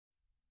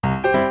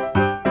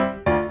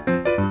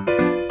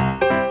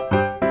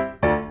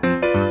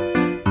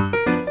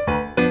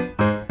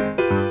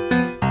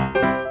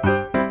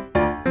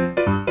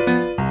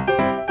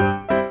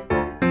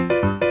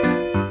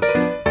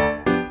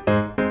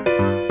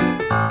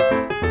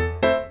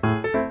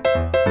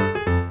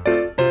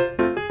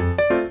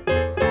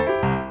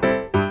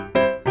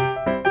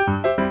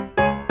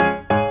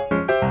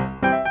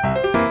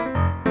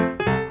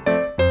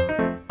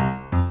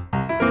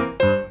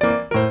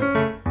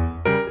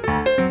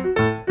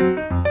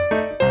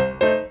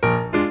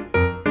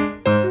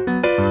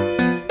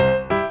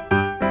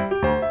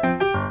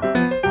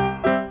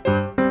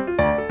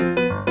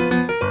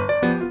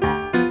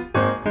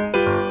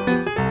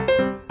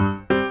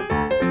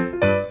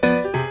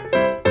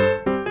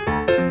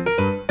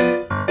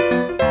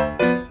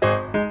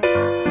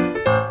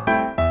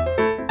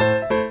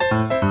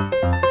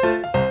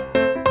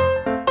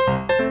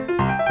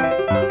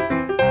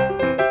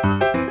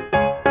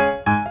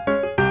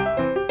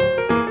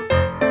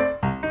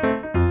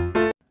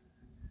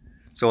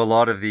So a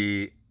lot of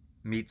the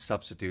meat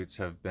substitutes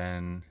have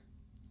been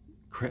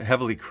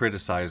heavily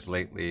criticized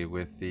lately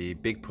with the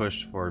big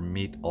push for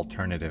meat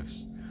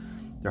alternatives.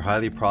 They're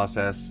highly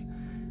processed.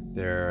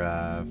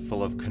 They're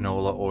full of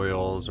canola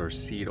oils or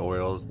seed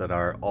oils that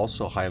are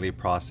also highly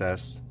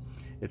processed.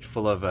 It's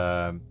full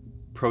of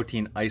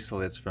protein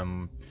isolates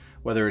from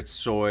whether it's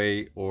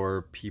soy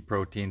or pea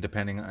protein,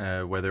 depending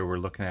whether we're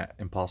looking at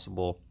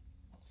Impossible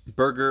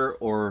Burger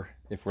or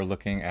if we're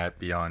looking at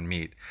Beyond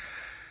Meat.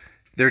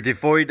 They're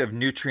devoid of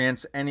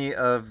nutrients. Any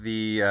of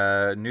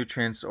the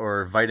nutrients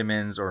or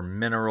vitamins or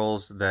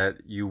minerals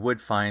that you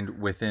would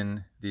find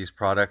within these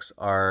products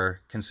are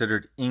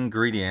considered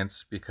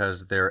ingredients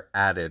because they're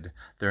added.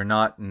 They're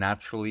not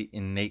naturally,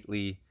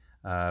 innately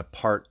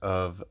part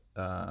of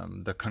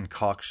the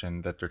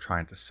concoction that they're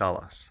trying to sell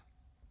us.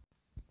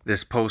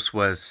 This post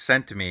was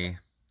sent to me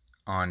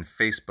on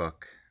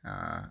Facebook.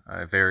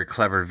 A very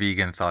clever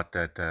vegan thought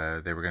that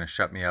they were going to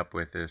shut me up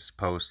with this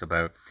post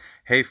about,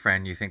 hey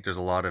friend, you think there's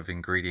a lot of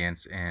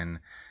ingredients in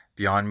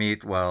Beyond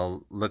Meat?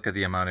 Well, look at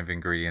the amount of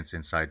ingredients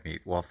inside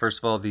meat. Well, first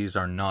of all, these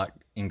are not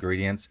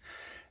ingredients.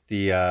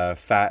 The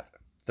fat,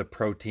 the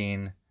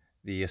protein,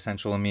 the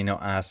essential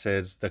amino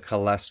acids, the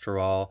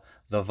cholesterol,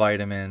 the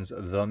vitamins,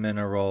 the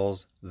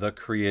minerals, the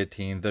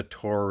creatine, the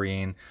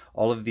taurine,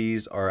 all of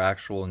these are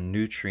actual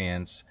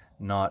nutrients,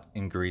 not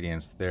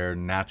ingredients. They're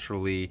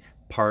naturally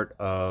part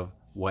of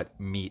what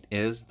meat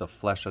is, the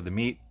flesh of the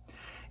meat.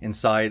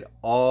 Inside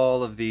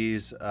all of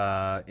these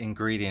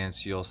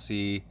ingredients, you'll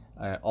see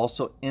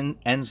also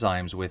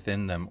enzymes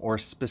within them, or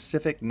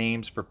specific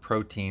names for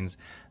proteins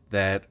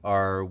that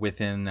are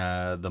within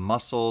the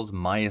muscles,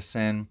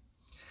 myosin.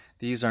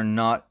 These are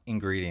not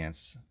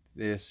ingredients.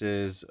 This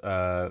is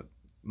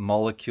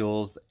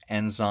molecules,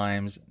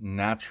 enzymes,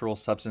 natural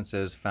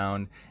substances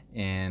found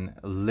in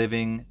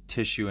living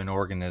tissue and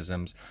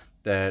organisms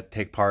that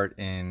take part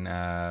in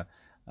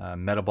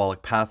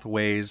metabolic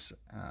pathways,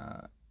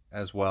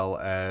 as well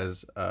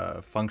as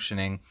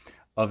functioning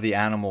of the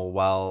animal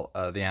while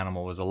the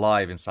animal was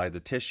alive inside the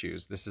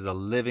tissues. This is a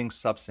living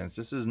substance.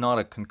 This is not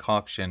a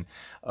concoction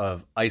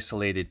of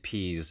isolated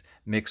peas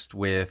mixed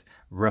with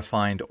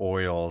refined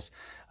oils,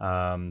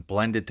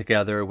 blended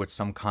together with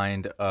some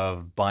kind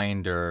of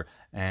binder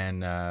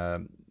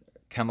and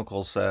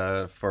chemicals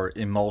for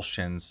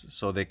emulsions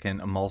so they can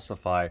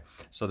emulsify,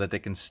 so that they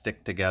can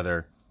stick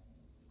together.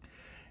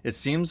 It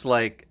seems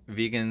like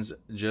vegans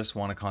just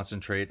want to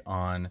concentrate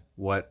on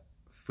what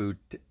food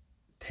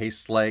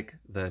tastes like,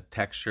 the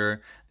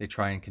texture. They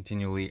try and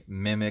continually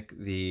mimic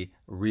the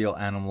real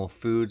animal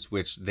foods,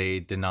 which they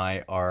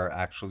deny are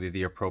actually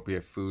the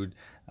appropriate food.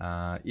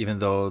 Even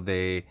though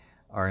they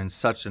are in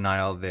such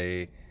denial,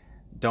 they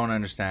don't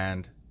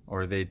understand,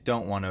 or they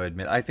don't want to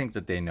admit. I think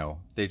that they know.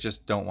 They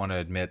just don't want to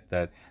admit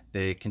that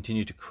they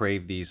continue to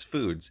crave these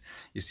foods.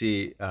 You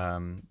see,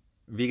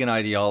 vegan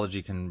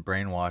ideology can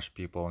brainwash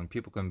people, and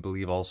people can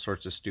believe all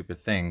sorts of stupid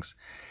things,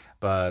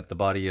 but the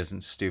body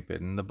isn't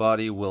stupid, and the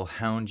body will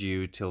hound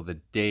you till the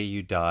day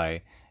you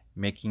die,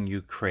 making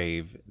you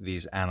crave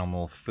these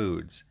animal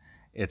foods.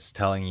 It's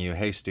telling you,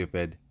 hey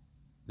stupid,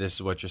 this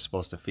is what you're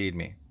supposed to feed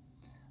me.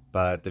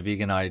 But the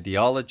vegan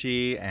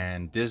ideology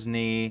and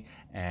Disney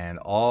and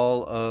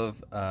all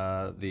of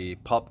the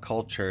pop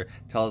culture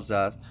tells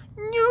us,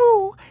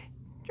 no,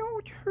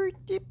 don't hurt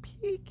the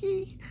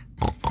piggy.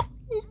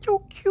 He's so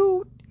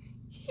cute.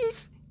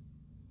 He's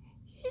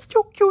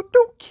so cute.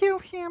 Don't kill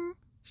him.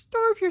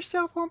 Starve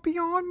yourself on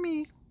Beyond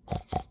Me.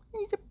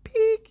 He's a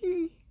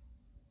piggy.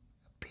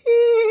 Pig.